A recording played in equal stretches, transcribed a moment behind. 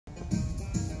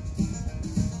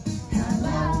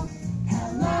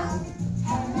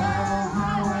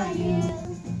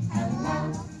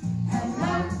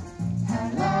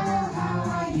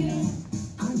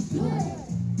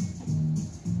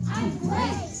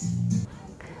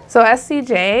So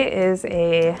SCJ is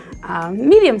a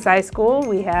medium-sized school.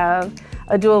 We have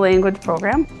a dual language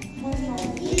program.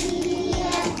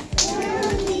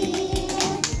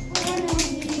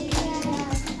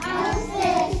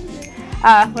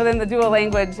 Within the dual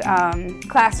language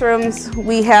classrooms,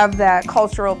 we have that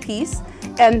cultural piece.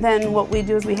 And then what we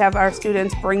do is we have our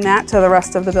students bring that to the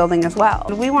rest of the building as well.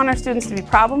 We want our students to be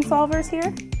problem solvers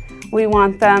here. We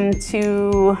want them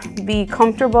to be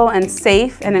comfortable and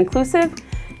safe and inclusive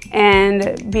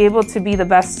and be able to be the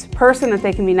best person that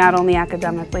they can be, not only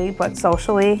academically but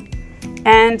socially,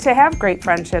 and to have great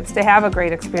friendships, to have a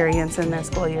great experience in their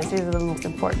school years. These are the most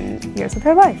important years of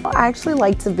their life. I actually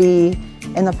like to be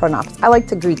in the front office. I like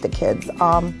to greet the kids.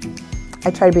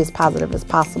 I try to be as positive as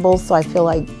possible, so I feel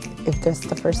like if just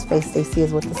the first face they see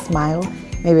is with a smile,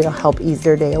 maybe it'll help ease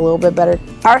their day a little bit better.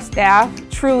 Our staff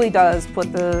truly does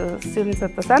put the students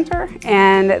at the center,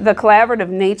 and the collaborative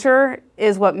nature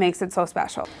is what makes it so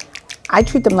special. I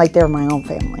treat them like they're my own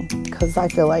family, because I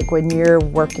feel like when you're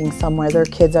working somewhere, their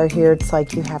kids are here, it's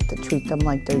like you have to treat them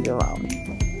like they're your own.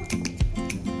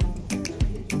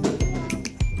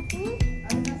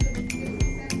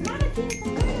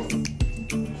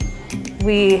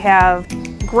 We have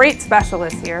great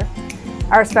specialists here.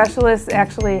 Our specialists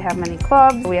actually have many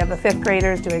clubs. We have the 5th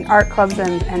graders doing art clubs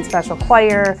and special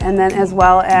choir, and then as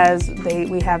well as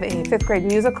we have a 5th grade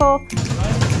musical.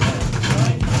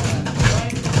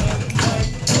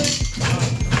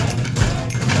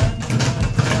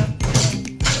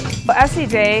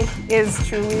 SCJ is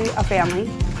truly a family.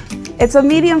 It's a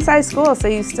medium-sized school, so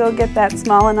you still get that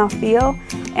small enough feel,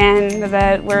 and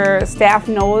that where staff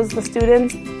knows the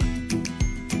students.